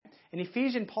In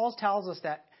Ephesians, Paul tells us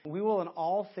that we will in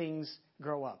all things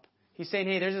grow up. He's saying,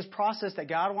 hey, there's this process that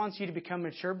God wants you to become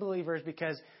mature believers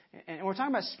because, and we're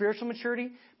talking about spiritual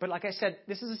maturity, but like I said,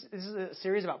 this is a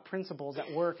series about principles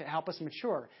that work and help us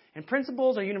mature. And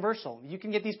principles are universal. You can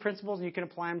get these principles and you can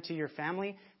apply them to your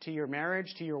family, to your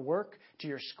marriage, to your work, to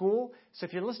your school. So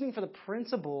if you're listening for the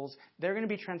principles, they're going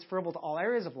to be transferable to all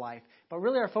areas of life. But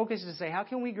really our focus is to say, how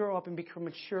can we grow up and become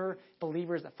mature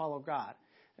believers that follow God?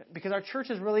 Because our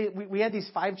church is really, we had these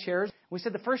 5 chairs. We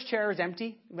said the first chair is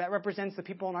empty. That represents the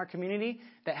people in our community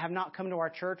that have not come to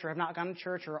our church or have not gone to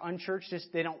church or are unchurched,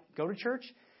 just they don't go to church.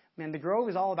 Man, the Grove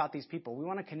is all about these people. We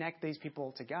want to connect these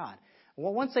people to God.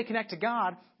 Well, once they connect to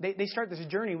God, they start this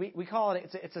journey. We call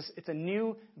it, it's a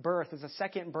new birth. It's a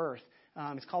second birth.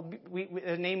 It's called,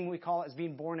 the name we call it is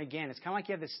being born again. It's kind of like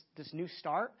you have this new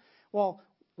start. Well,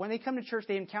 when they come to church,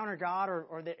 they encounter God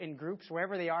or they're in groups,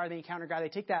 wherever they are, they encounter God. They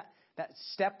take that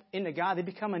step into God. They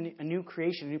become a new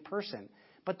creation, a new person.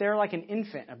 But they're like an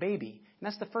infant, a baby. And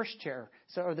that's the first chair,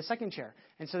 or the second chair.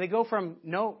 And so they go from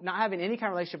not having any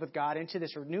kind of relationship with God into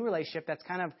this new relationship that's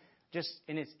kind of just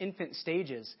in its infant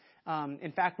stages.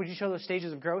 In fact, would you show those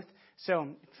stages of growth? So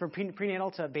from prenatal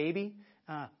to a baby,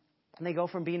 and they go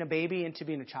from being a baby into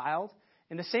being a child.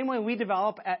 In the same way we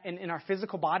develop in our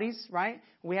physical bodies, right?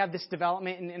 We have this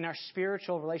development in our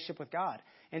spiritual relationship with God.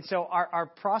 And so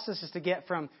our process is to get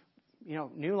from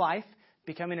new life,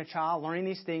 becoming a child, learning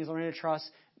these things, learning to trust,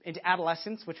 into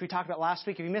adolescence, which we talked about last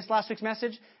week. If you missed last week's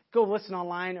message, go listen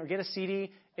online or get a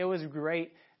CD. It was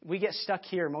great. We get stuck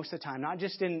here most of the time, not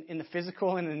just in the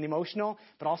physical and in the emotional,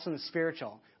 but also in the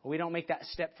spiritual. We don't make that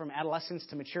step from adolescence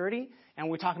to maturity, and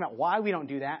we're talking about why we don't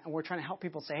do that, and we're trying to help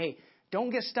people say, hey, don't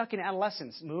get stuck in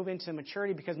adolescence. Move into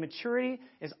maturity, because maturity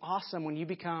is awesome when you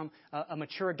become a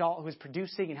mature adult who is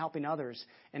producing and helping others.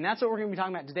 And that's what we're going to be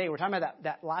talking about today. We're talking about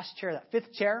that last chair, that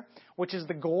 5th chair, which is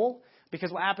the goal. Because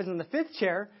what happens in the 5th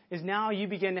chair is now you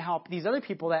begin to help these other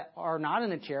people that are not in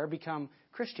the chair become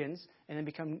Christians and then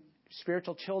become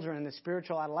spiritual children and the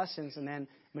spiritual adolescents and then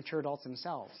mature adults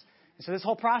themselves. So this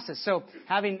whole process. So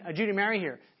having Judy and Mary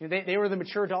here, they were the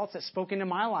mature adults that spoke into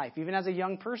my life, even as a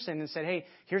young person, and said, hey,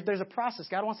 there's a process.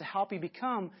 God wants to help you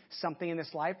become something in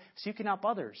this life so you can help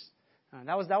others.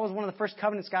 That was one of the first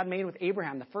covenants God made with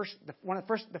Abraham.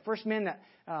 The first men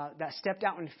that stepped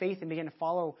out in faith and began to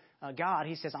follow God.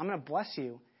 He says, I'm going to bless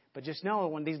you, but just know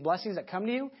when these blessings that come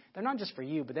to you, they're not just for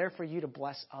you, but they're for you to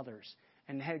bless others.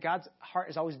 And God's heart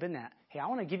has always been that. Hey, I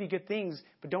want to give you good things,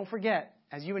 but don't forget,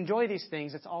 as you enjoy these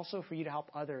things, it's also for you to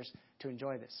help others to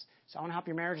enjoy this. So I want to help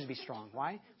your marriages be strong.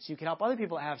 Why? So you can help other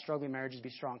people that have struggling marriages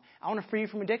be strong. I want to free you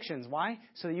from addictions. Why?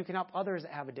 So that you can help others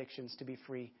that have addictions to be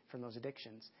free from those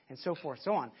addictions, and so forth,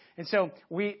 so on. And so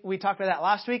we talked about that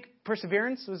last week.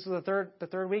 Perseverance was the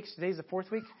third week. Today's the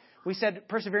 4th week. We said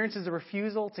perseverance is a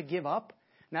refusal to give up.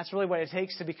 And that's really what it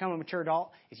takes to become a mature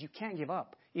adult, is you can't give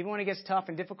up. Even when it gets tough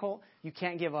and difficult, you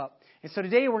can't give up. And so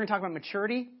today we're going to talk about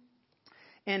maturity.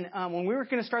 And when we were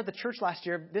going to start the church last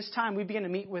year, this time we began to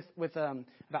meet with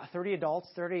about 30 adults,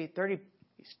 30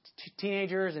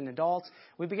 teenagers and adults.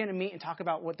 We began to meet and talk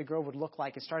about what the Grove would look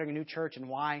like and starting a new church and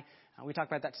why. We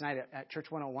talked about that tonight at Church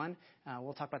 101.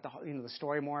 We'll talk about the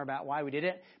story more about why we did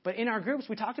it. But in our groups,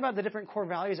 we talked about the different core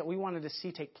values that we wanted to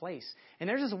see take place. And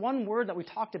there's this one word that we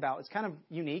talked about. It's kind of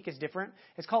unique. It's different.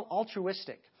 It's called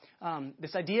altruistic.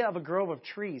 This idea of a grove of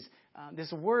trees.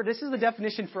 This is the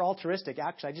definition for altruistic.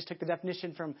 Actually, I just took the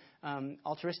definition from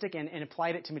altruistic and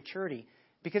applied it to maturity.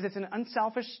 Because it's an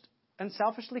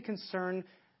unselfishly concerned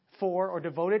for or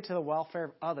devoted to the welfare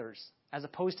of others, as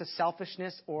opposed to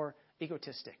selfishness or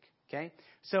egotistic. Okay?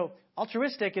 So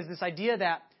altruistic is this idea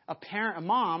that a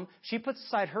mom, she puts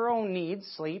aside her own needs,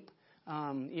 sleep,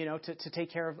 to take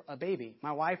care of a baby.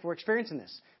 My wife, we're experiencing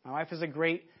this. My wife is a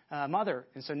great mother,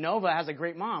 and so Nova has a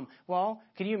great mom. Well,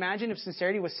 can you imagine if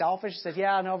sincerity was selfish? Said,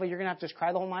 yeah, Nova, you're going to have to just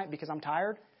cry the whole night because I'm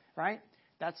tired, right?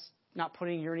 That's not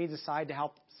putting your needs aside to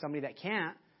help somebody that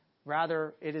can't.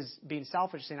 Rather, it is being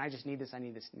selfish, saying, I just need this, I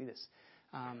need this, I need this.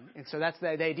 And so that's the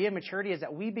idea of maturity, is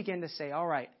that we begin to say, all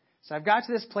right, so I've got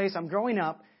to this place, I'm growing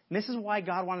up, and this is why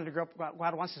God wants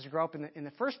us to grow up in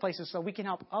the first place, is so we can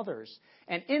help others.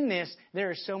 And in this,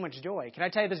 there is so much joy. Can I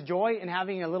tell you this joy in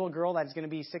having a little girl that's going to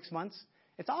be 6 months?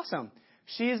 It's awesome.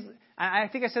 I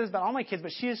think I said this about all my kids,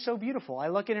 but she is so beautiful. I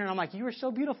look at her and I'm like, you are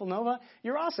so beautiful, Nova.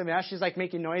 You're awesome. And now she's like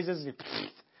making noises. And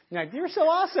you're like, you're so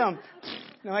awesome.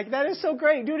 And I'm like, that is so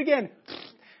great. Do it again.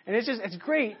 And it's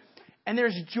great. And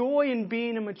there's joy in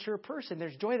being a mature person.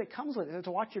 There's joy that comes with it,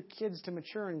 to watch your kids to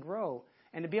mature and grow,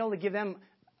 and to be able to give them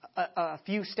a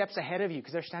few steps ahead of you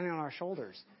because they're standing on our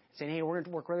shoulders, saying, hey, we're going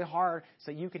to work really hard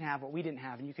so that you can have what we didn't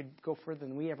have, and you could go further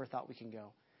than we ever thought we can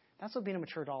go. That's what being a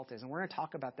mature adult is, and we're going to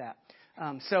talk about that.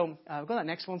 So go to that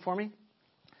next one for me.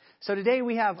 So today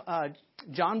we have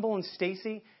John Bull and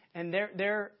Stacy, and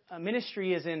their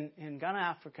ministry is in Ghana,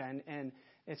 Africa, and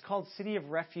it's called City of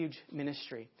Refuge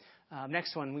Ministry.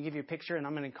 Next one, we give you a picture, and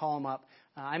I'm going to call them up.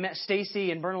 I met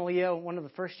Stacy in Bernalillo one of the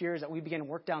first years that we began to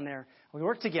work down there. We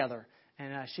worked together,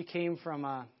 and she came from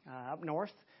up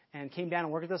north and came down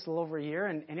and worked with us a little over a year,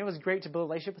 and it was great to build a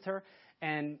relationship with her.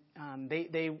 And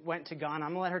they went to Ghana. I'm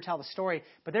going to let her tell the story,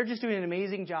 but they're just doing an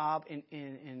amazing job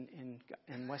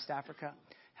in West Africa,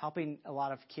 helping a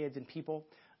lot of kids and people.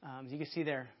 You can see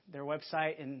their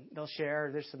website, and they'll share.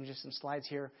 There's just some slides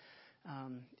here.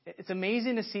 It's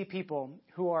amazing to see people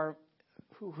who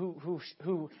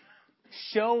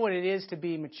show what it is to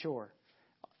be mature.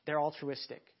 They're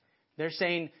altruistic. They're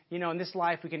saying, in this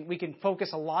life we can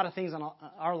focus a lot of things on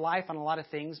our life on a lot of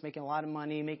things, making a lot of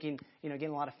money,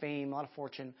 getting a lot of fame, a lot of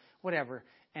fortune, whatever.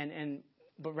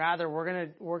 But rather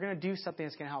we're gonna do something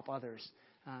that's gonna help others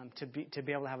to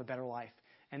be able to have a better life.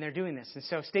 And they're doing this. And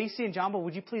so Stacy and John,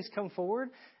 would you please come forward?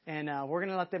 And we're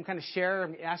gonna let them kind of share,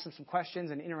 and ask them some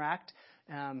questions, and interact.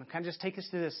 Kind of just take us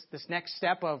through this next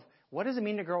step of what does it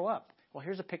mean to grow up? Well,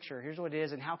 here's a picture. Here's what it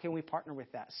is, and how can we partner with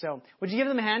that? So would you give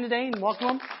them a hand today and welcome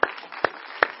them?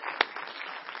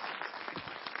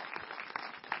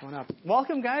 Come on up.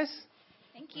 Welcome, guys.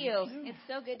 Thank you. It's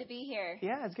so good to be here.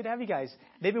 Yeah, it's good to have you guys.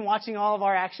 They've been watching all of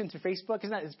our actions through Facebook.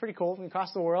 It's pretty cool.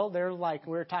 Across the world, they're like,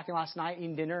 we were talking last night,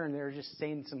 eating dinner, and they're just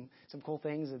saying some cool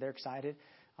things, that they're excited.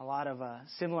 A lot of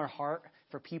similar heart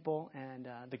for people and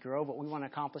the grow, what we want to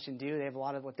accomplish and do. They have a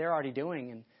lot of what they're already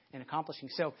doing and accomplishing.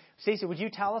 So, Stacey, would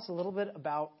you tell us a little bit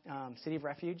about City of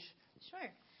Refuge? Sure.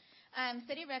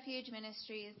 City of Refuge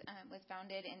Ministries was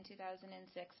founded in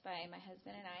 2006 by my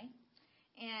husband and I.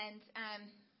 And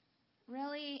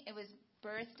really, it was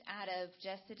birthed out of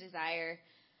just a desire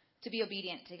to be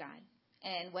obedient to God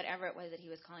and whatever it was that he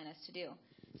was calling us to do.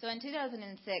 So in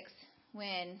 2006,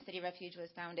 when City of Refuge was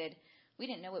founded, we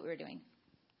didn't know what we were doing.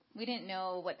 We didn't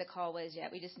know what the call was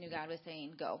yet. We just knew God was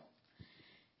saying, go.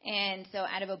 And so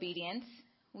out of obedience,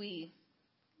 we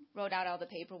wrote out all the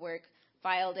paperwork,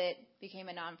 filed it, became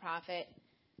a nonprofit,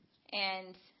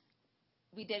 and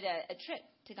we did a trip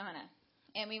to Ghana.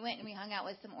 And we went and we hung out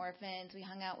with some orphans. We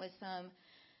hung out with some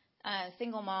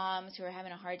single moms who were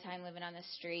having a hard time living on the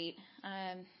street.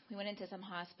 We went into some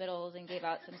hospitals and gave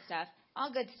out some stuff,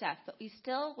 all good stuff. But we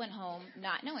still went home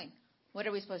not knowing, what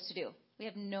are we supposed to do? We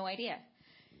have no idea.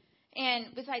 And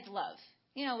besides love,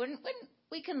 when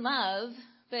we can love,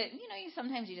 but,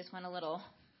 sometimes you just want a little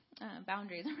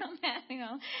boundaries around that,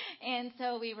 And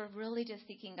so we were really just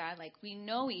seeking God, like, we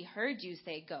know we heard you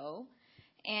say go,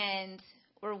 and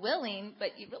we're willing,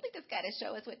 but you really just got to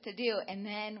show us what to do. And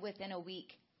then within a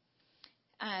week,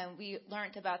 we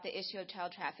learned about the issue of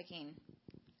child trafficking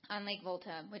on Lake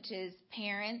Volta, which is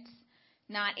parents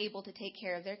not able to take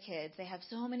care of their kids. They have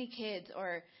so many kids,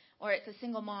 or it's a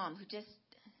single mom who just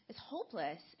is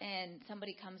hopeless, and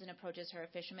somebody comes and approaches her, a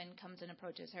fisherman comes and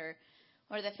approaches her,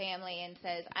 or the family, and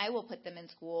says, I will put them in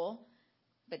school,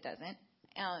 but doesn't.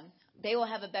 They will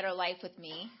have a better life with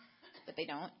me, but they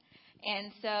don't.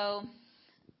 And so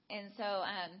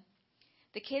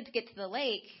the kids get to the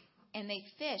lake, and they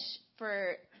fish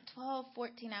for 12,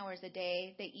 14 hours a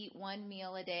day. They eat one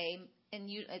meal a day, and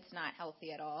it's not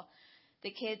healthy at all. The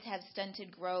kids have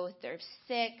stunted growth. They're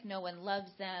sick. No one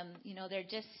loves them. They're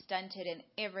just stunted in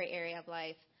every area of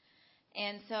life.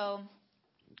 And so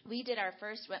we did our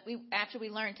first, after we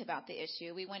learned about the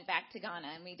issue, we went back to Ghana,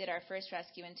 and we did our first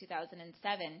rescue in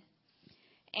 2007.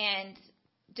 And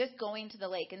just going to the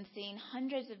lake and seeing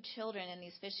hundreds of children in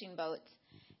these fishing boats.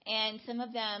 And some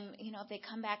of them, if they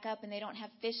come back up and they don't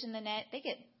have fish in the net, they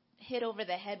get hit over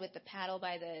the head with the paddle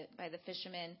by the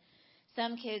fishermen.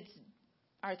 Some kids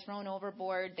are thrown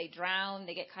overboard, they drown,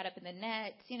 they get caught up in the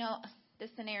nets. The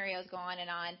scenarios go on and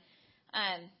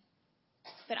on.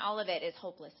 But all of it is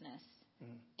hopelessness.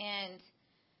 Mm-hmm. And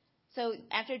so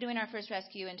after doing our first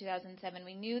rescue in 2007,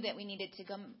 we knew that we needed to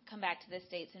come back to the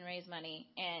States and raise money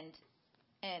and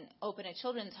open a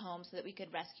children's home so that we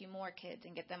could rescue more kids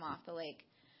and get them off the lake.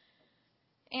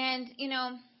 And,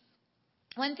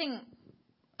 one thing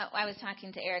I was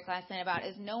talking to Eric last night about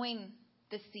is knowing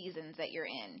the seasons that you're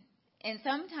in. And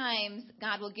sometimes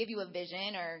God will give you a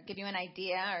vision or give you an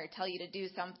idea or tell you to do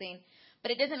something, but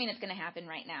it doesn't mean it's going to happen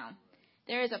right now.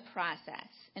 There is a process,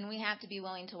 and we have to be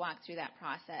willing to walk through that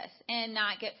process and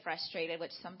not get frustrated,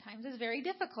 which sometimes is very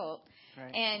difficult,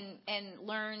 right. And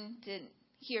learn to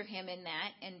hear him in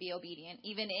that and be obedient,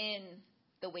 even in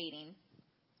the waiting.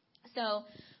 So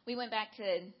we went back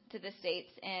to the States,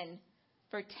 and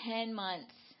for 10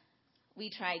 months,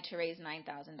 we tried to raise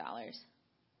 $9,000.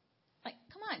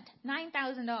 come on,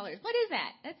 $9,000. What is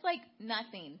that? That's like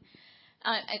nothing.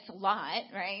 It's a lot,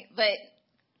 right?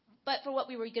 But for what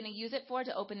we were going to use it for,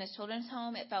 to open this children's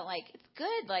home, it felt like it's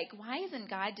good. Like, why isn't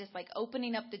God just like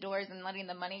opening up the doors and letting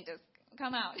the money just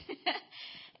come out?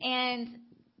 and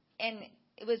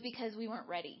it was because we weren't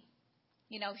ready.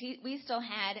 You know, we still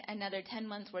had another 10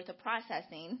 months worth of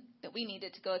processing that we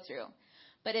needed to go through.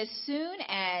 But as soon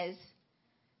as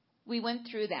we went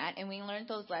through that and we learned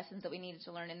those lessons that we needed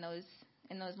to learn in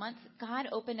those months, God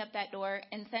opened up that door.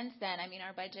 And since then, I mean,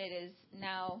 our budget is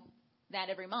now that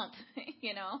every month,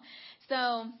 you know.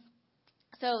 So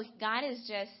God is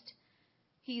just,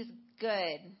 he's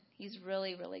good. He's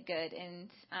really, really good. And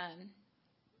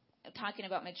talking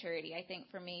about maturity, I think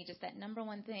for me, just that number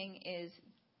one thing is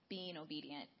being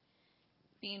obedient,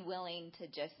 being willing to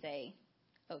just say,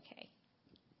 okay.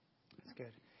 That's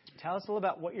good. Tell us a little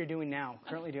about what you're doing now,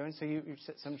 currently doing. So you're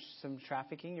some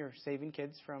trafficking. You're saving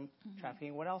kids from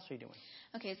trafficking. What else are you doing?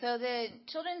 Okay, so the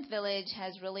Children's Village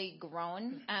has really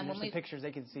grown. There's some pictures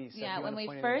they can see. So yeah, when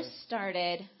we first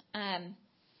started,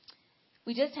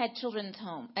 we just had children's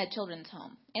home,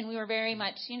 and we were very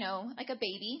much, you know, like a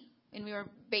baby, and we were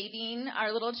babying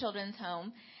our little children's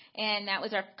home, and that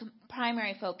was our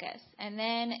primary focus. And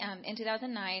then in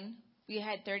 2009, we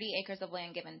had 30 acres of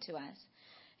land given to us.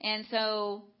 And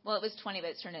so, well, it was 20, but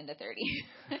it's turned into 30.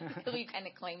 So we kind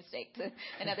of claim stake to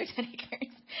another 10 acres.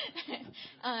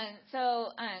 So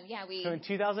in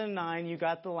 2009, you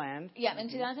got the land. Yeah,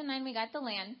 in 2009, we got the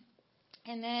land.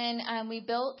 And then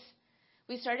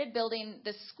we started building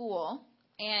the school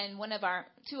and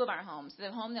two of our homes,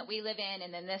 the home that we live in,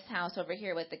 and then this house over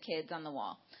here with the kids on the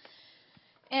wall.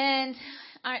 And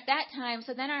at that time,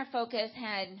 so then our focus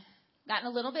had gotten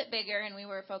a little bit bigger, and we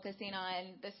were focusing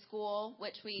on the school,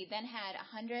 which we then had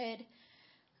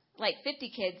 50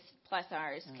 kids plus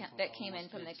ours that came in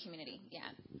from the community. Yeah.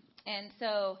 And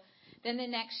so then the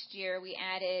next year we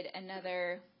added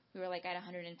we were like at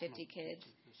 150 kids.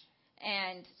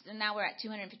 And so now we're at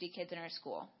 250 kids in our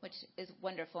school, which is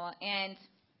wonderful. And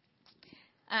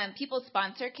people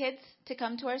sponsor kids to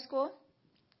come to our school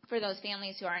for those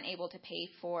families who aren't able to pay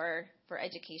for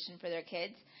education for their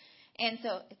kids. And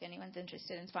so if anyone's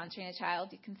interested in sponsoring a child,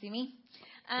 you can see me.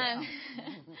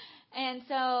 And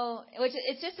so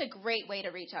it's just a great way to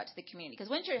reach out to the community. Because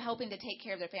once you're helping to take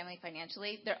care of their family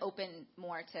financially, they're open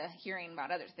more to hearing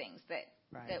about other things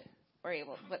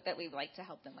that we'd like to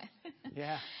help them with.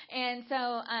 Yeah. And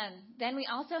so then we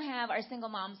also have our Single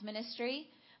Moms Ministry.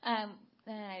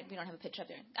 We don't have a picture up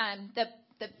there.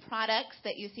 The products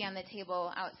that you see on the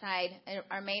table outside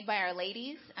are made by our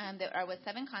ladies that are with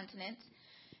 7 continents.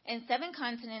 And 7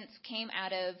 continents came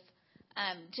out of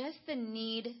just the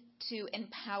need to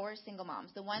empower single moms,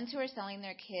 the ones who are selling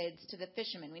their kids to the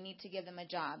fishermen. We need to give them a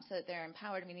job so that they're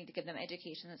empowered. We need to give them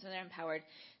education so they're empowered,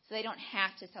 so they don't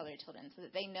have to sell their children, so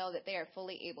that they know that they are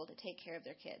fully able to take care of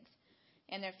their kids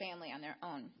and their family on their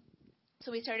own.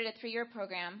 So we started a 3-year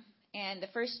program, and the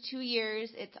first 2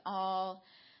 years, it's all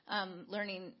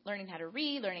learning how to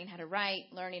read, learning how to write,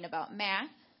 learning about math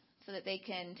so that they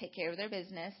can take care of their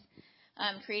business.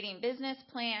 Creating business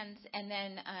plans, and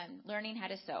then learning how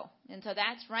to sew. And so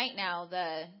that's right now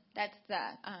the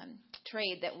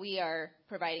trade that we are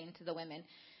providing to the women.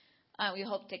 We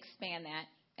hope to expand that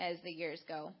as the years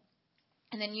go.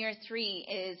 And then year 3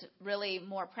 is really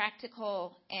more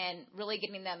practical and really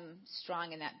getting them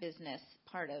strong in that business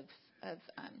part of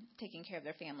taking care of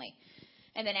their family.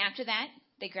 And then after that,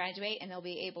 they graduate and they'll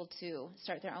be able to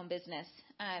start their own business.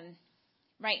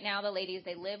 Right now, the ladies,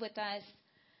 they live with us.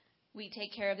 We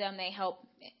take care of them. They help.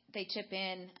 They chip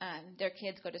in. Their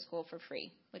kids go to school for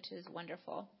free, which is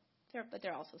wonderful. But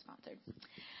they're also sponsored.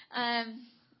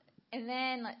 And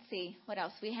then let's see what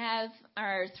else. We have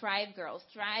our Thrive Girls.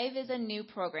 Thrive is a new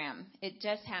program. It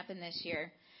just happened this year.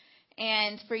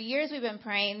 And for years we've been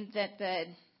praying that the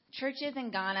churches in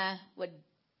Ghana would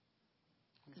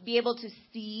be able to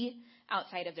see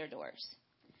outside of their doors,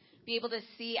 be able to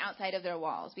see outside of their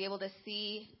walls, be able to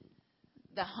see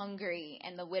the hungry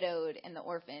and the widowed and the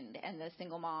orphaned and the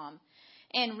single mom,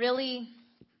 and really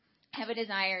have a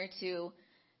desire to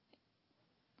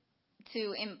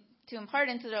impart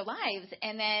into their lives.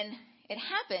 And then it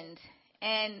happened.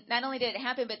 And not only did it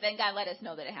happen, but then God let us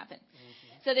know that it happened.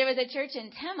 Mm-hmm. So there was a church in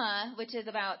Tema, which is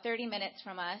about 30 minutes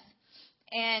from us.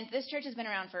 And this church has been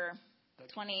around for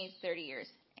 20, 30 years.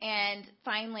 And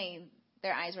finally,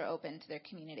 their eyes were open to their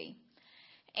community.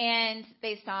 And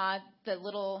they saw the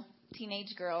little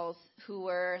teenage girls who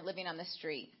were living on the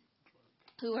street,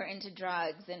 who were into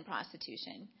drugs and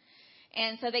prostitution.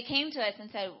 And so they came to us and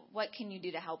said, what can you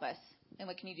do to help us? And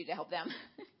what can you do to help them?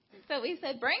 So we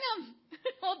said, bring them.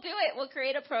 We'll do it. We'll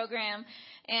create a program,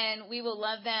 and we will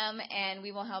love them, and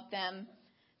we will help them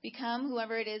become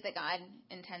whoever it is that God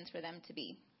intends for them to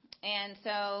be. And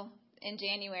so in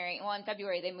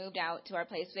February, they moved out to our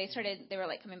place. They were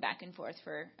like coming back and forth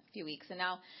for a few weeks, and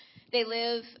now they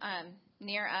live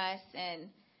near us, and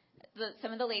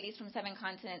some of the ladies from 7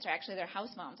 continents are actually their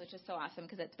house moms, which is so awesome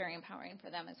because it's very empowering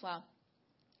for them as well.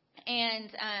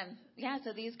 And,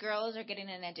 so these girls are getting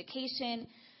an education,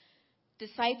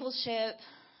 discipleship,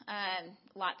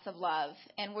 lots of love.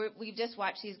 And we've just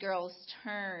watched these girls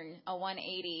turn a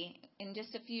 180 in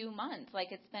just a few months.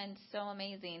 Like, it's been so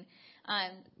amazing.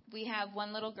 We have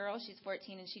one little girl, she's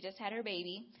 14, and she just had her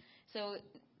baby. So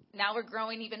now we're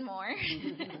growing even more.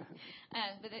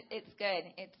 But it's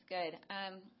good. It's good.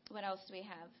 What else do we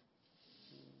have?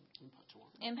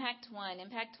 Impact One.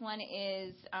 Impact One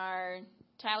is our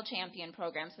Child Champion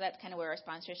program. So that's kind of where our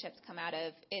sponsorships come out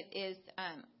of. It is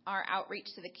our outreach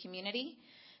to the community.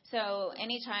 So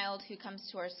any child who comes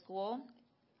to our school,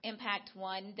 Impact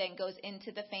One then goes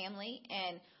into the family.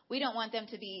 And we don't want them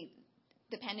to be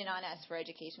dependent on us for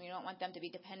education. We don't want them to be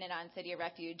dependent on City of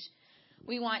Refuge.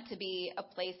 We want to be a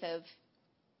place of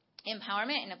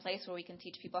empowerment and a place where we can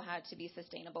teach people how to be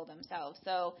sustainable themselves.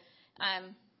 So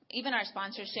even our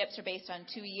sponsorships are based on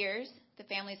 2 years. The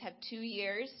families have 2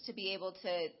 years to be able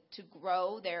to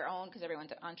grow their own, because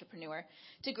everyone's an entrepreneur,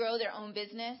 to grow their own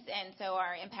business. And so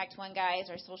our Impact One guys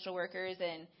are social workers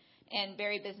and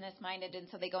very business-minded. And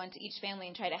so they go into each family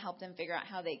and try to help them figure out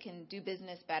how they can do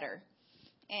business better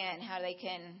and how they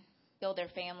can build their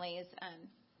families,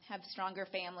 have stronger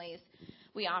families.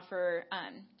 We offer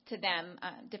to them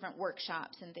different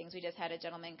workshops and things. We just had a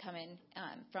gentleman come in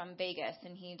from Vegas,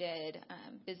 and he did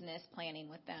business planning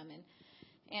with them,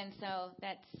 and so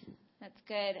that's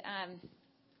good.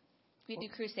 We do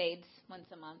crusades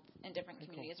once a month in different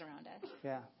communities around us.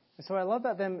 Yeah. So I love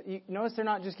that you notice they're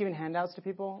not just giving handouts to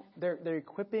people. They're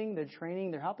equipping, they're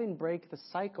training, they're helping break the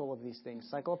cycle of these things,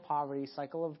 cycle of poverty,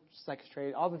 cycle of sex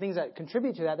trade, all the things that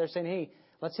contribute to that. They're saying, hey,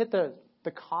 let's hit the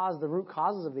root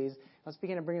causes of these. Let's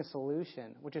begin to bring a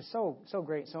solution, which is so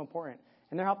great, so important.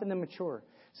 And they're helping them mature.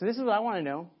 So this is what I want to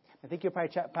know. I think you'll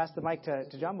probably pass the mic to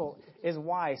Jumbo, is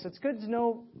why. So it's good to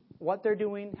know what they're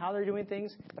doing, how they're doing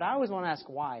things, but I always want to ask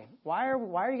why. Why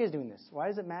are you guys doing this? Why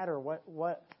does it matter?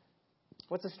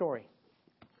 What's the story?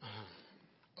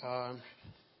 I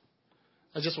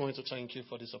just wanted to thank you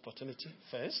for this opportunity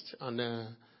first, and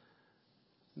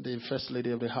the First Lady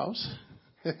of the House.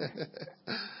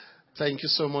 Thank you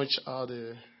so much, our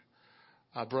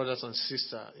brothers and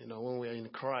sisters. When we are in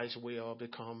Christ, we all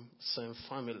become same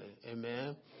family.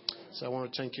 Amen. So I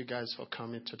want to thank you guys for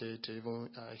coming today to even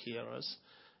hear us.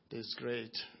 This is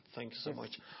great. Thank you so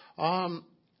much.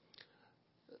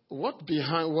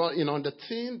 The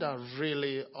thing that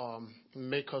really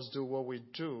make us do what we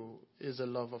do is the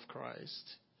love of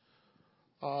Christ.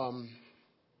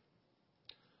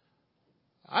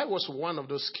 I was one of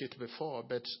those kids before,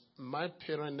 but my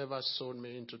parents never sold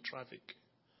me into traffic.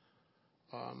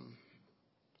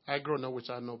 I grew up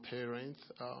without no parents.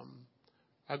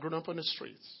 I grew up on the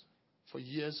streets for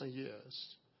years and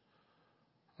years.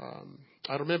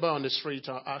 I remember on the street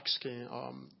asking,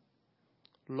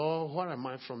 Lord, why am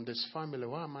I from this family?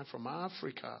 Why am I from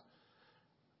Africa?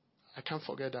 I can't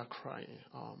forget that crying.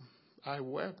 I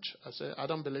wept. I said, I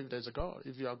don't believe there's a God.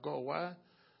 If you are God,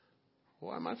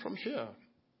 why am I from here?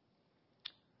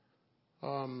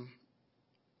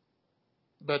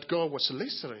 But God was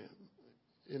listening.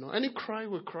 Any cry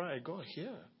we cry, God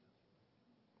hear.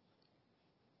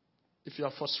 If you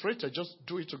are frustrated, just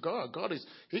do it to God.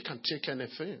 He can take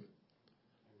anything.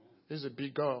 He's a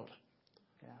big God.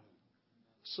 Yeah.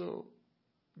 So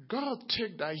God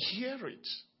take that, hear it.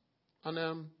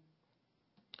 And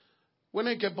when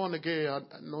I get born again, I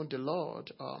know the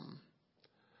Lord.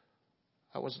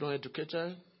 I was no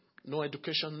educated, no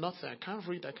education, nothing. I can't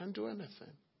read, I can't do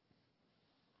anything.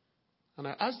 And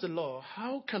I asked the Lord,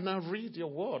 how can I read your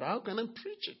word? How can I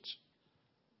preach it?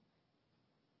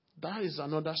 That is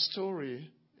another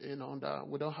story, that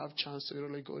we don't have chance to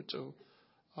really go to.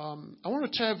 I want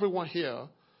to tell everyone here,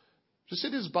 you see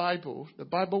this Bible, the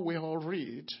Bible we all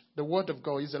read, the Word of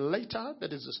God is a letter,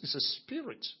 but it's a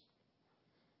spirit.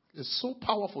 It's so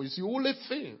powerful. It's the only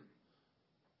thing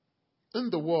in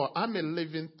the world. I'm a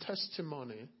living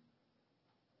testimony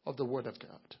of the Word of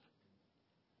God.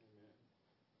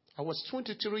 I was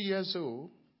 23 years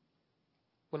old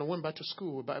when I went back to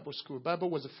school, Bible school. Bible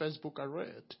was the first book I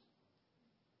read.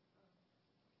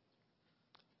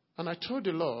 And I told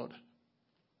the Lord,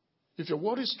 if your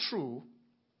word is true,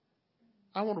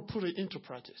 I want to put it into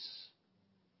practice.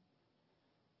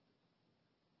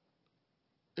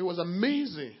 It was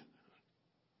amazing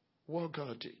what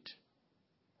God did.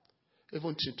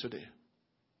 Even till today.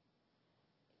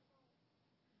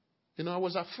 I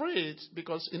was afraid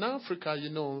because in Africa,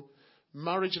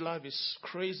 marriage life is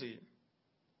crazy.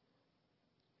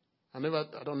 I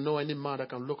don't know any man I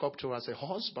can look up to as a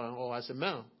husband or as a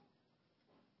man.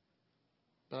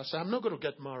 But I said, I'm not going to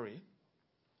get married.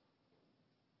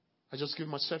 I just give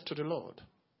myself to the Lord.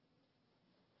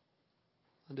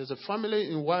 And there's a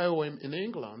family in YOM in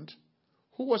England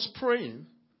who was praying.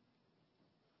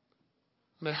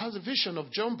 And they had a vision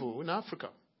of Jumbo in Africa.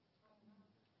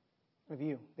 Of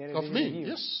you. Of me,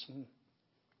 yes. Mm-hmm.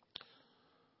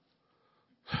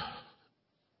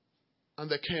 And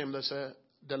they came, they said,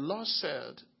 the Lord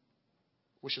said,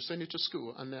 we should send you to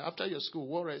school. And after your school,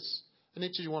 what else?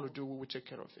 Anything you want to do, we will take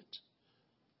care of it.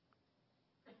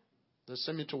 They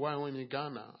sent me to YOM in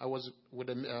Ghana. I was with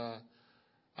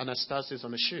Anastasis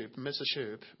on a ship, message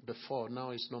ship before.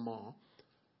 Now it's no more.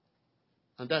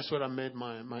 And that's where I met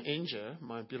my angel,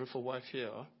 my beautiful wife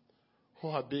here, who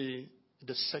will be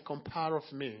the second part of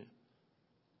me.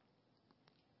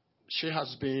 She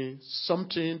has been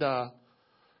something that,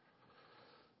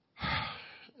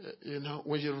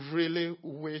 when you really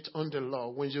wait on the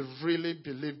Lord, when you really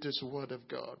believe this word of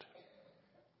God,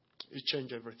 it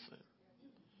changes everything.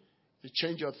 It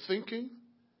changes your thinking.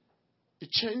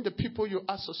 It changes the people you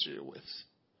associate with.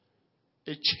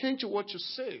 It changes what you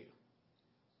say.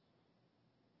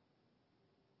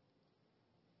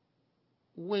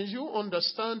 When you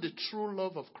understand the true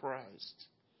love of Christ,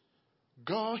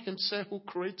 God himself who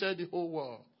created the whole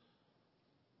world,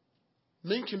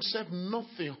 make himself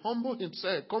nothing, humble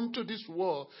himself, come to this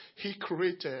world he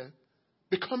created,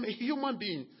 become a human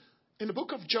being. In the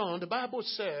book of John, the Bible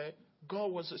said God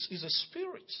is a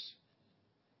spirit.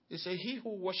 It said he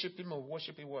who worship him will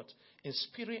worship him what? In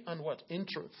spirit and what? In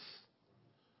truth.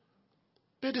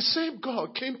 But the same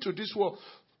God came to this world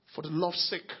for the love's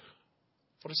sake.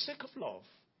 For the sake of love.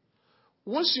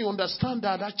 Once you understand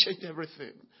that, that changed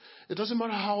everything. It doesn't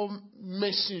matter how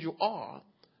messy you are.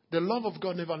 The love of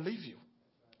God never leaves you.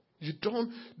 You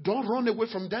don't run away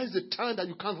from that. Is the time that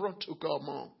you can't run to God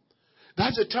more.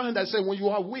 That's the time that I say when you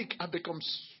are weak, I become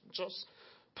just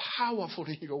powerful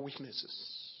in your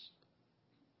weaknesses.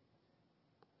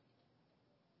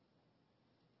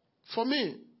 For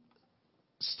me,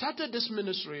 started this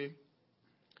ministry,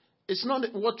 it's not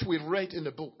what we read in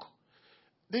the book.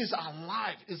 This is our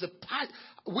life.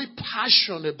 We're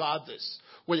passionate about this.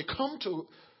 When you come to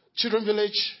Children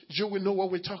Village, you will know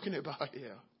what we're talking about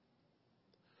here.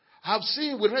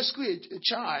 We rescued a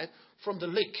child from the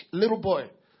lake, little boy.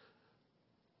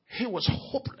 He was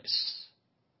hopeless.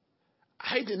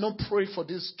 I did not pray for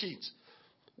this kid.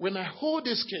 When I hold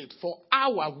this kid for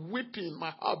hours, weeping,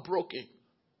 my heart broken.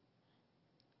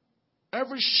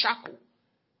 Every shackle,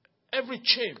 every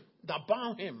chain that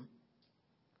bound him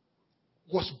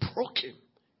was broken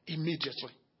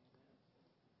immediately.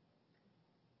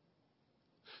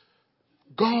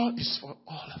 God is for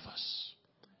all of us.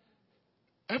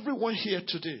 Everyone here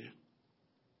today,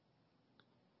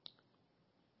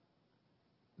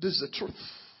 this is the truth.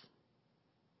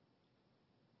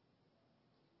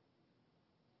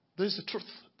 This is the truth,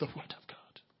 the word of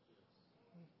God.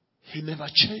 He never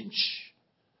changed.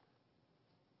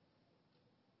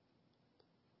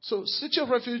 So, City of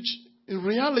Refuge, in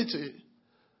reality,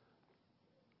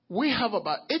 we have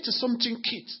about 80-something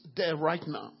kids there right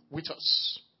now with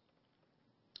us.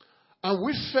 And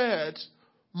we fed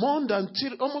more than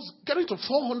almost getting to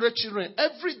 400 children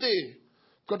every day.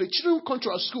 Because the children who come to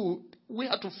our school, we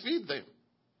had to feed them.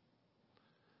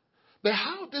 But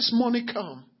how this money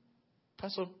come,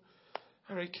 Pastor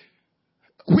Eric,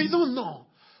 we don't know.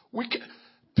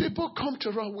 People come to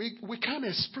us, we can't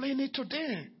explain it to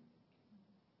them.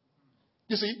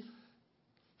 You see,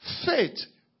 faith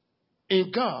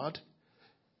in God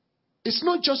is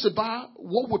not just about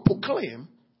what we proclaim.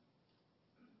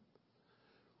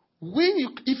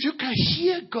 If you can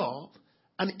hear God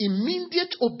and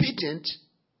immediate obedience,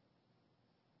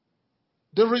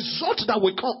 the result that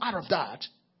will come out of that,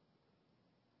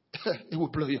 it will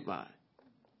blow your mind.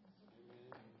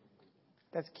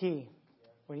 That's key.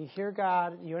 When you hear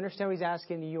God, you understand what he's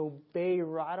asking, you obey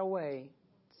right away.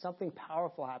 Something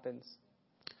powerful happens.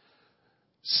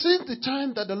 Since the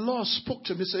time that the Lord spoke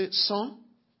to me, said, son,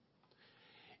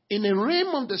 in the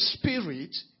realm of the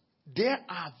spirit, there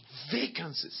are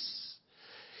vacancies.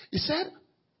 He said,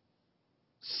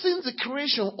 since the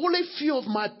creation, only few of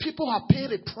my people have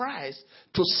paid a price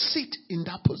to sit in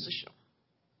that position.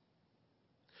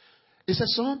 He said,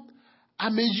 son, I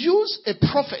may use a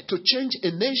prophet to change a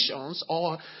nation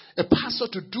or a pastor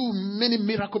to do many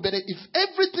miracles, but if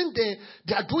everything they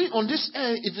are doing on this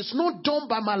earth, if it's not done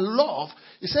by my love,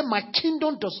 he said, my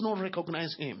kingdom does not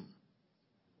recognize him.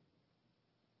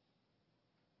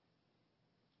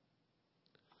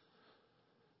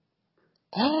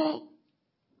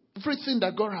 Everything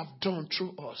that God have done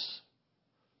through us,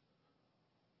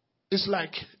 it's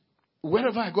like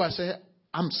wherever I go, I say,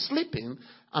 I'm sleeping,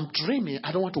 I'm dreaming,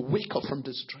 I don't want to wake up from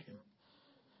this dream.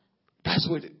 That's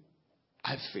what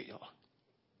I feel.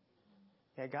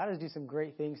 Yeah, God has done some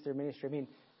great things through ministry. I mean,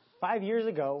 5 years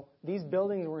ago, these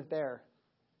buildings weren't there.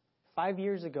 5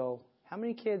 years ago, how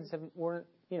many kids were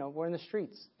in the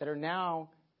streets that are now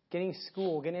getting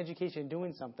school, getting education,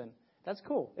 doing something? That's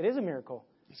cool. It is a miracle.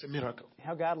 It's a miracle.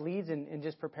 How God leads and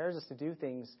just prepares us to do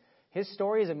things. His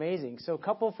story is amazing. So a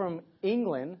couple from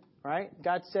England, right?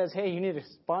 God says, hey, you need to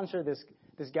sponsor this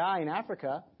guy in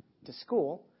Africa to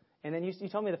school. And then you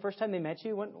told me the first time they met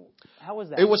you, how was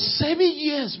that? It was 7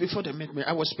 years before they met me.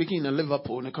 I was speaking in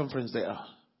Liverpool in a conference there.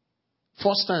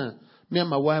 First time, me and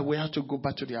my wife, we had to go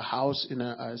back to their house in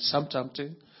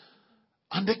Southampton.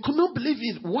 And they could not believe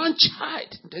it. One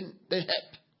child they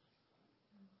had.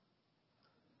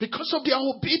 Because of their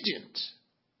obedience.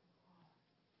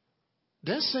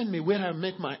 They sent me where I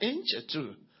met my angel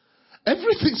too.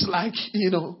 Everything's like,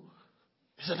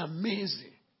 it's an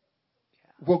amazing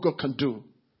what God can do.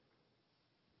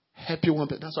 Happy one.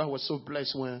 That's why I was so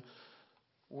blessed when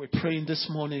we praying this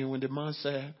morning when the man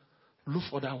said, look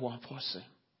for that one person.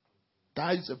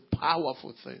 That is a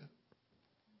powerful thing.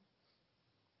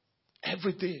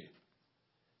 Every day,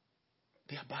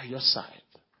 they are by your side.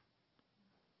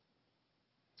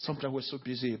 Sometimes we're so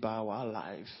busy about our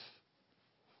life.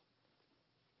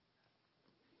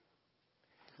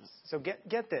 So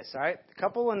get this, all right? A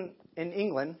couple in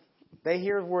England, they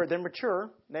hear the word, they're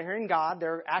mature, they're hearing God,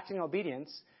 they're acting in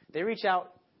obedience. They reach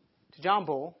out to John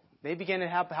Bull. They begin to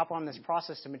help on this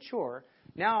process to mature.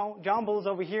 Now, John Bull's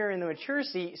over here in the mature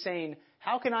seat saying,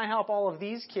 how can I help all of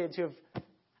these kids they're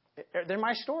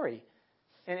my story.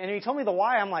 And he told me the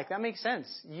why. I'm like, that makes sense.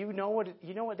 You know what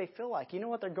they feel like. You know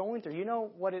what they're going through. You know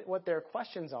what their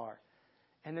questions are.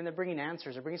 And then they're bringing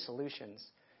answers. They're bringing solutions.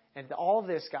 And all of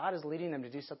this, God is leading them to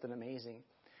do something amazing.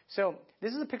 So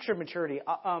this is a picture of maturity.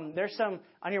 There's some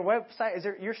on your website. Is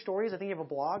there your stories? I think you have a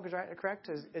blog. Is that correct?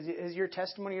 Is your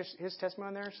testimony, his testimony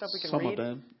on there? Stuff we can read. Some of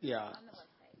them, yeah.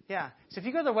 Yeah. So if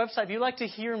you go to the website, if you'd like to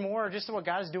hear more just what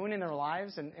God is doing in their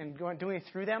lives and doing it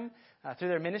through them, through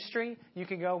their ministry, you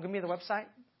can go. Give me the website.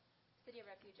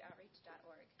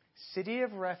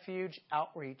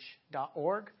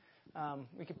 cityofrefugeoutreach.org.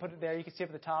 We can put it there. You can see up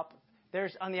at the top.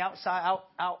 There's on the outside,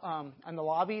 out on the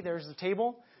lobby. There's a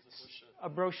table, a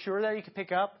brochure there you can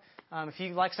pick up. If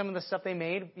you like some of the stuff they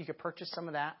made, you could purchase some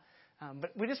of that.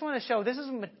 But we just want to show this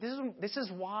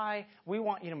is why we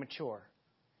want you to mature,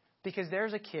 because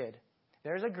there's a kid,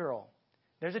 there's a girl,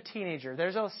 there's a teenager,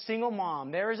 there's a single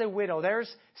mom, there is a widow,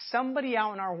 there's somebody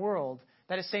out in our world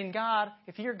that is saying, God,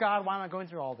 if you're God, why am I going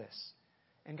through all this?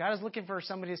 And God is looking for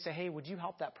somebody to say, hey, would you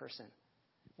help that person?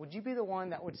 Would you be the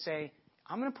one that would say,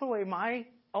 I'm going to put away my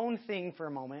own thing for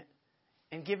a moment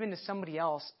and give in to somebody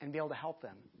else and be able to help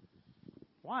them?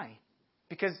 Why?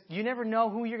 Because you never know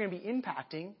who you're going to be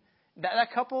impacting.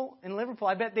 That couple in Liverpool,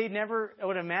 I bet they never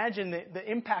would imagine the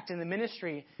impact in the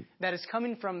ministry that is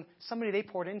coming from somebody they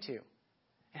poured into.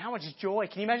 And how much joy.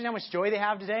 Can you imagine how much joy they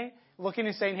have today? Looking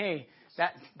and saying, hey,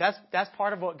 that's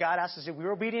part of what God asked us to do. We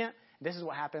were obedient. This is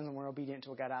what happens when we're obedient to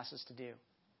what God asks us to do.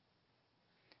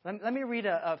 Let me read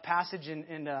a passage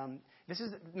in this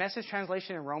is Message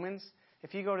translation in Romans.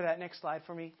 If you go to that next slide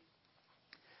for me.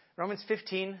 Romans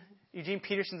 15, Eugene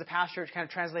Peterson's the pastor, kind of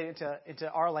translated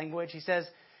into our language. He says,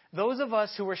 those of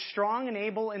us who are strong and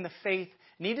able in the faith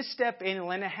need to step in and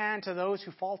lend a hand to those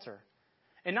who falter.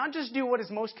 And not just do what is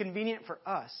most convenient for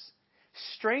us.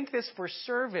 Strength is for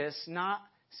service, not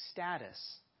status.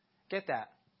 Get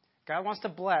that? God wants to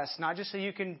bless, not just so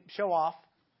you can show off,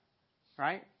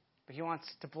 right? But He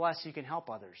wants to bless so you can help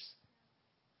others.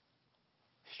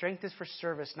 Strength is for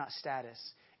service, not status.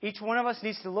 Each one of us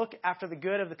needs to look after the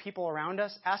good of the people around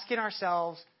us, asking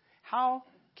ourselves, how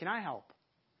can I help?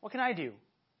 What can I do?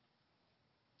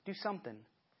 Do something.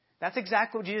 That's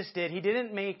exactly what Jesus did. He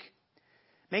didn't make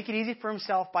it easy for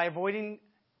Himself by avoiding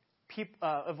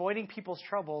people's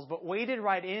troubles, but waded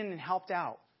right in and helped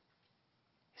out.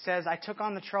 He says, I took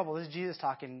on the trouble. This is Jesus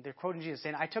talking. They're quoting Jesus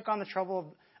saying, I took on the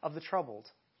trouble of the troubled.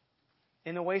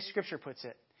 In the way Scripture puts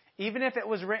it. Even if it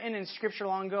was written in Scripture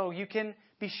long ago, you can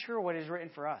be sure what is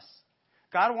written for us.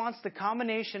 God wants the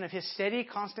combination of His steady,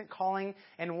 constant calling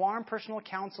and warm personal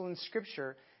counsel in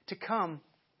Scripture to come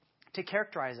to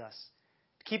characterize us,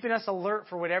 keeping us alert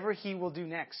for whatever He will do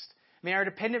next. May our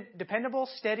dependable,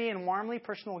 steady, and warmly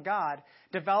personal God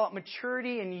develop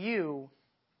maturity in you,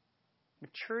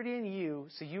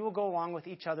 so you will go along with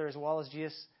each other as well as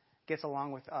Jesus gets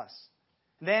along with us.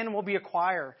 Then we'll be a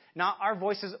choir, not our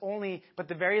voices only, but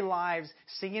the very lives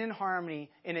singing in harmony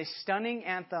in a stunning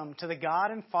anthem to the God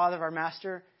and Father of our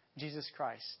Master, Jesus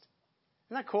Christ.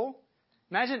 Isn't that cool?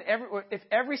 Imagine if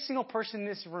every single person in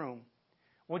this room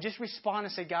would just respond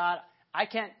and say, God, I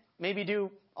can't maybe do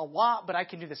a lot, but I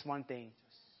can do this one thing.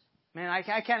 Man, I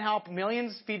can't help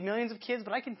feed millions of kids,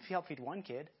 but I can help feed one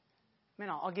kid. Man,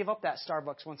 I'll give up that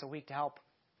Starbucks once a week to help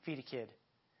feed a kid.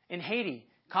 In Haiti,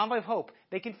 Convoy of Hope,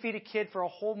 they can feed a kid for a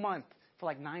whole month for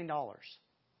like $9.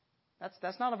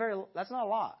 That's not a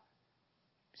lot.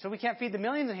 So we can't feed the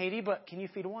millions in Haiti, but can you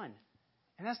feed one?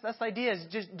 And that's the idea, is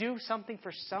just do something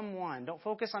for someone. Don't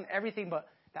focus on everything but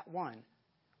that one.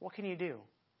 What can you do?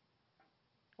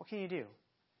 What can you do?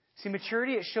 See,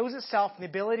 maturity, it shows itself in the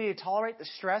ability to tolerate the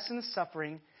stress and the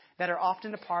suffering that are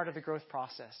often a part of the growth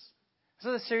process. That's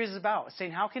what the series is about. It's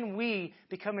saying, how can we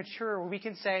become mature where we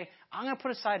can say, I'm going to put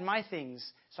aside my things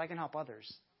so I can help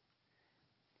others.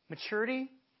 Maturity,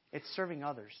 it's serving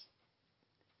others.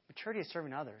 Maturity is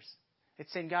serving others.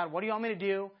 It's saying, God, what do you want me to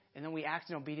do? And then we act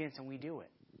in obedience and we do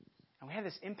it. And we have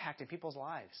this impact in people's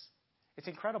lives. It's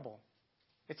incredible.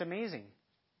 It's amazing.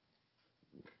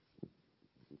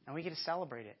 And we get to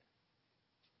celebrate it.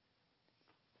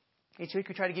 Each week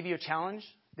we try to give you a challenge.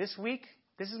 This week,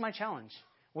 this is my challenge.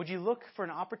 Would you look for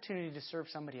an opportunity to serve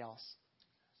somebody else?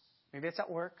 Maybe it's at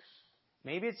work.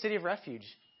 Maybe it's City of Refuge.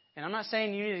 And I'm not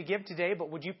saying you need to give today, but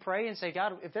would you pray and say,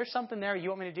 God, if there's something there you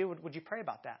want me to do, would you pray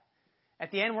about that?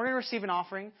 At the end, we're going to receive an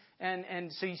offering.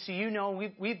 And so you know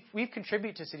we've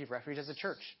contributed to City of Refuge as a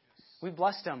church. We've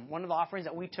blessed them. One of the offerings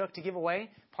that we took to give away,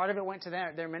 part of it went to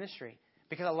their ministry.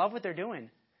 Because I love what they're doing.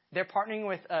 They're partnering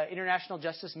with International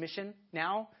Justice Mission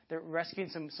now. They're rescuing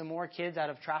some more kids out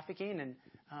of trafficking and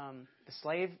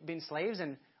being slaves.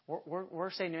 And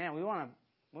we're saying, man, we want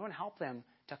to help them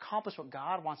to accomplish what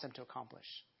God wants them to accomplish.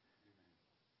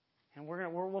 And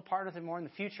we'll partner with them more in the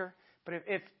future. But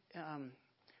if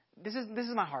this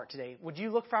is my heart today. Would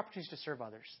you look for opportunities to serve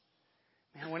others?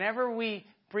 Man, whenever we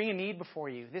bring a need before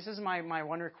you, this is my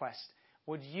one request.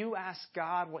 Would you ask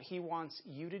God what He wants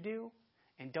you to do?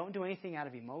 And don't do anything out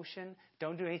of emotion.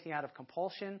 Don't do anything out of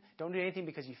compulsion. Don't do anything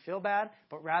because you feel bad.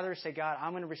 But rather say, God,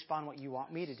 I'm going to respond what you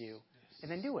want me to do. Yes.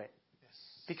 And then do it. Yes.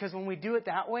 Because when we do it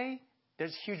that way,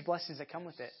 there's huge blessings that come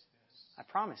with it. Yes. I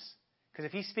promise. Because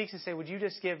if He speaks and say, would you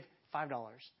just give $5?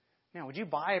 Man, would you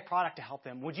buy a product to help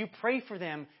them? Would you pray for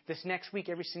them this next week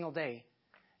every single day?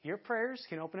 Your prayers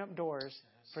can open up doors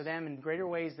for them in greater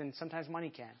ways than sometimes money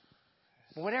can.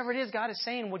 But whatever it is God is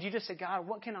saying, would you just say, God,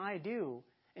 what can I do?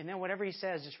 And then whatever He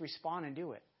says, just respond and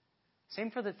do it.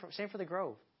 Same for the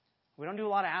Grove. We don't do a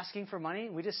lot of asking for money.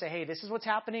 We just say, hey, this is what's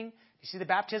happening. You see the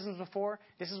baptisms before.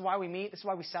 This is why we meet. This is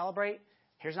why we celebrate.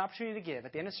 Here's an opportunity to give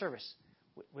at the end of service.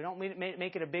 We don't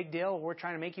make it a big deal. We're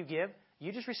trying to make you give.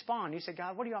 You just respond. You say,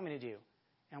 God, what do you want me to do?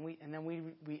 And then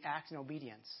we act in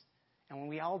obedience. And when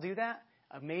we all do that,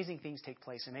 amazing things take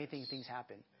place. Amazing things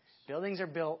happen. Buildings are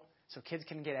built so kids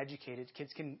can get educated.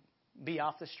 Kids can be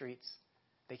off the streets.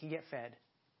 They can get fed.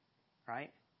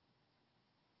 Right?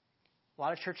 A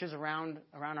lot of churches around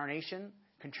our nation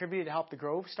contributed to help the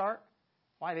Grove start.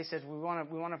 Why? They said we want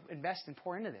to invest and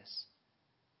pour into this,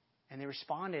 and they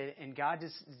responded. And God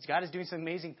is doing some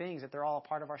amazing things that they're all a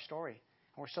part of our story,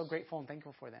 and we're so grateful and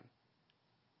thankful for them.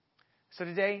 So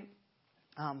today,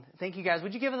 thank you guys.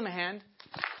 Would you give them a hand?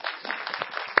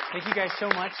 Thank you guys so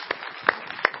much.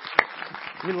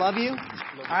 We love you.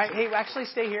 All right. Hey, actually,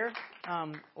 stay here.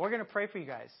 We're going to pray for you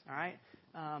guys. All right.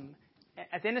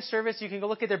 At the end of service, you can go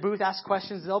look at their booth, ask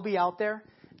questions. They'll be out there.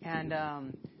 And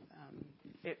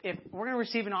if we're going to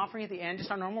receive an offering at the end,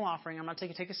 just our normal offering, I'm not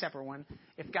take a separate one.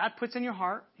 If God puts in your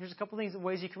heart, here's a couple of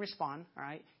ways you can respond. All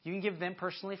right, you can give them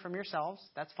personally from yourselves.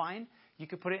 That's fine. You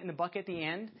could put it in the bucket at the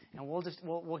end, and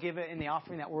we'll give it in the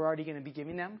offering that we're already going to be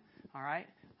giving them. All right.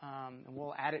 And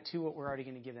we'll add it to what we're already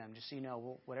going to give them. Just so you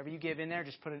know, whatever you give in there,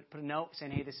 just put a note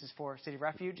saying, hey, this is for City of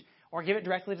Refuge. Or give it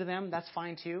directly to them. That's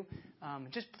fine, too.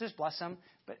 Just bless them.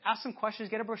 But ask some questions.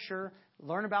 Get a brochure.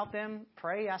 Learn about them.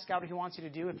 Pray. Ask God what He wants you to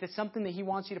do. If it's something that He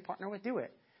wants you to partner with, do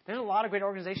it. There's a lot of great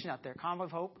organizations out there. Convoy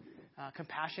of Hope,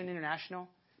 Compassion International.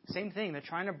 Same thing. They're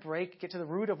trying to get to the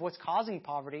root of what's causing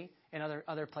poverty in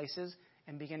other places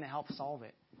and begin to help solve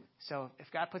it. So if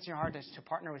God puts in your heart to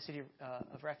partner with City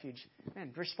of Refuge,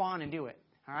 man, respond and do it.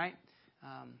 All right?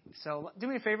 So do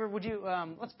me a favor. Would you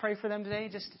let's pray for them today.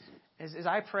 Just as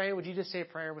I pray, would you just say a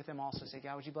prayer with them also? Say,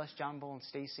 God, would you bless John Bull and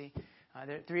Stacy?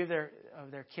 Three of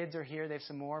their kids are here. They have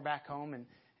some more back home in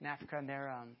Africa, and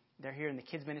they're here in the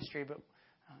kids ministry. But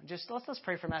just let's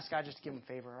pray for them. Ask God just to give them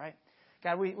favor, right?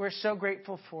 God, we're so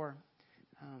grateful for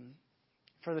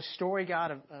the story,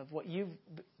 God, of what you've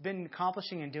been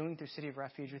accomplishing and doing through City of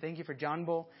Refuge. We thank you for John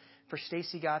Bull, for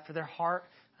Stacy, God, for their heart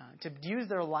to use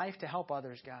their life to help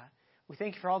others, God. We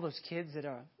thank you for all those kids that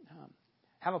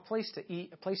have a place to eat,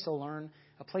 a place to learn,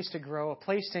 a place to grow, a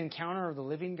place to encounter the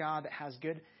living God that has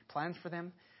good plans for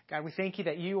them. God, we thank you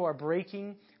that you are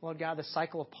breaking, Lord God, the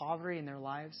cycle of poverty in their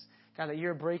lives. God, that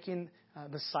you're breaking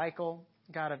the cycle,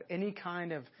 God, of any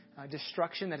kind of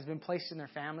destruction that has been placed in their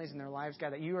families and their lives.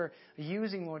 God, that you are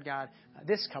using, Lord God,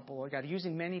 this couple, Lord God,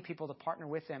 using many people to partner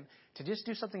with them to just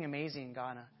do something amazing in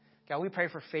Ghana. God, we pray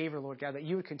for favor, Lord God, that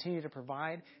you would continue to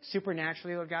provide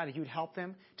supernaturally, Lord God, that you would help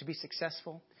them to be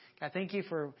successful. God, thank you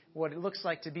for what it looks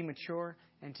like to be mature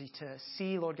and to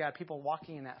see, Lord God, people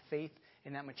walking in that faith,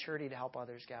 in that maturity to help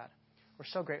others, God. We're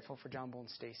so grateful for John Bull and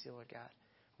Stacy, Lord God.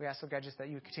 We ask, Lord God, just that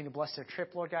you would continue to bless their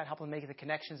trip, Lord God. Help them make the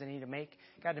connections they need to make.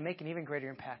 God, to make an even greater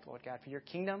impact, Lord God, for your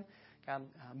kingdom. God,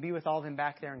 be with all of them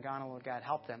back there in Ghana, Lord God.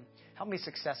 Help them. Help them be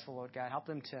successful, Lord God. Help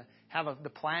them to have the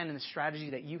plan and the strategy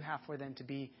that you have for them to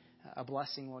be a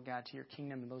blessing, Lord God, to your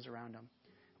kingdom and those around them.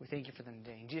 We thank you for them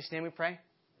today. In Jesus' name we pray.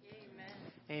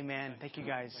 Amen. Amen. Thank you,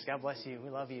 guys. God bless you. We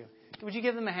love you. Would you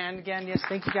give them a hand again? Yes,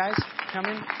 thank you, guys, for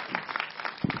coming.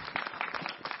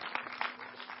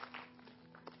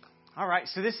 All right,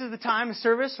 so this is the time of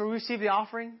service where we receive the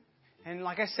offering. And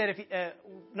like I said,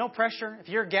 no pressure. If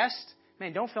you're a guest,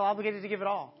 man, don't feel obligated to give it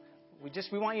all.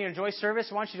 We want you to enjoy service.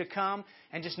 We want you to come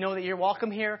and just know that you're welcome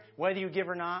here, whether you give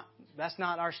or not. That's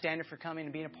not our standard for coming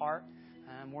and being a part.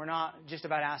 We're not just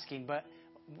about asking. But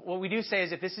what we do say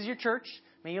is if this is your church,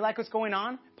 man, you like what's going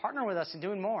on, partner with us in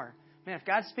doing more. Man, if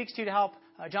God speaks to you to help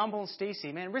John Bull and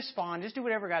Stacy, man, respond. Just do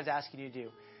whatever God's asking you to do.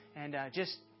 And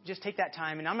just take that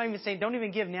time. And I'm not even saying don't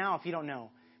even give now if you don't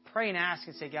know. Pray and ask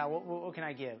and say, God, what can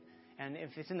I give? And if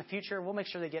it's in the future, we'll make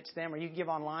sure they get to them. Or you can give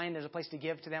online. There's a place to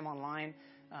give to them online.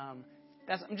 I'm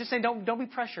just saying don't be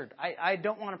pressured. I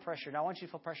don't want to pressure. I don't want you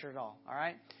to feel pressured at all. All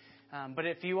right? But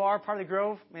if you are part of the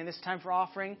Grove, man, this is time for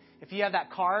offering. If you have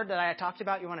that card that I talked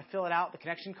about, you want to fill it out, the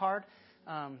connection card,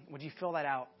 would you fill that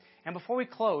out? And before we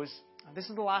close, this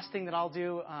is the last thing that I'll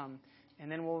do,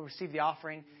 and then we'll receive the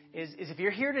offering, is if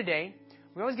you're here today,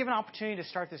 we always give an opportunity to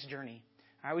start this journey.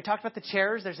 All right, we talked about the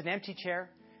chairs. There's an empty chair.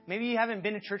 Maybe you haven't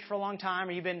been to church for a long time,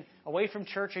 or you've been away from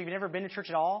church, or you've never been to church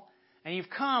at all, and you've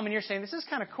come and you're saying, this is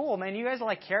kind of cool, man. You guys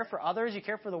care for others. You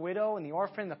care for the widow and the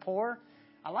orphan and the poor.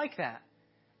 I like that.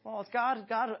 Well, it's God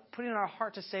put in our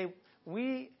heart to say,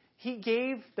 He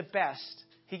gave the best.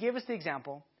 He gave us the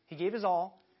example. He gave His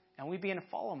all, and we begin to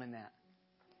follow Him in that.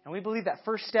 And we believe that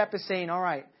first step is saying, all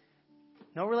right,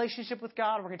 no relationship with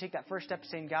God. We're going to take that first step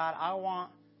saying, God, I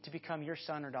want to become your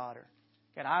son or daughter.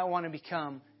 God, I want to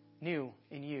become new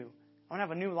in you. I want to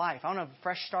have a new life. I want to have a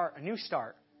fresh start, a new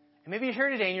start. And maybe you're here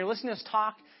today and you're listening to us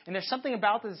talk, and there's something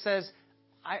about this that says,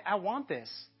 I want this.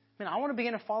 Man, I want to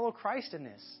begin to follow Christ in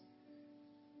this.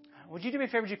 Would you do me a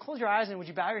favor? Would you close your eyes and would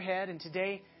you bow your head? And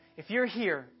today, if you're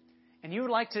here and you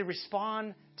would like to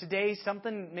respond today,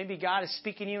 something maybe God is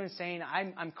speaking to you and saying,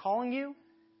 I'm calling you.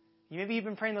 Maybe you've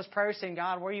been praying those prayers saying,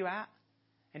 God, where are you at?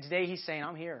 And today He's saying,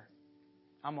 I'm here.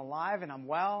 I'm alive and I'm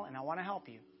well and I want to help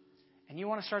you. And you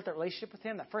want to start that relationship with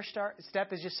Him. That first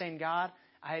step is just saying, God,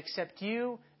 I accept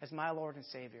you as my Lord and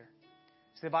Savior.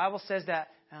 So the Bible says that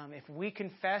if we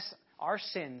confess our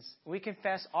sins, we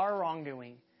confess our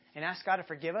wrongdoing, and ask God to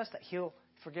forgive us, that He'll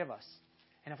forgive us.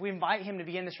 And if we invite Him to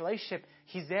begin this relationship,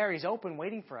 He's there, He's open,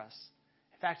 waiting for us.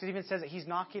 In fact, it even says that He's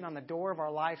knocking on the door of our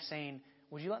life saying,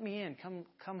 would you let me in?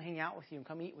 Come hang out with you and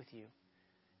come eat with you.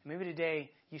 And maybe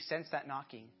today you sense that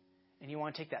knocking and you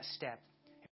want to take that step.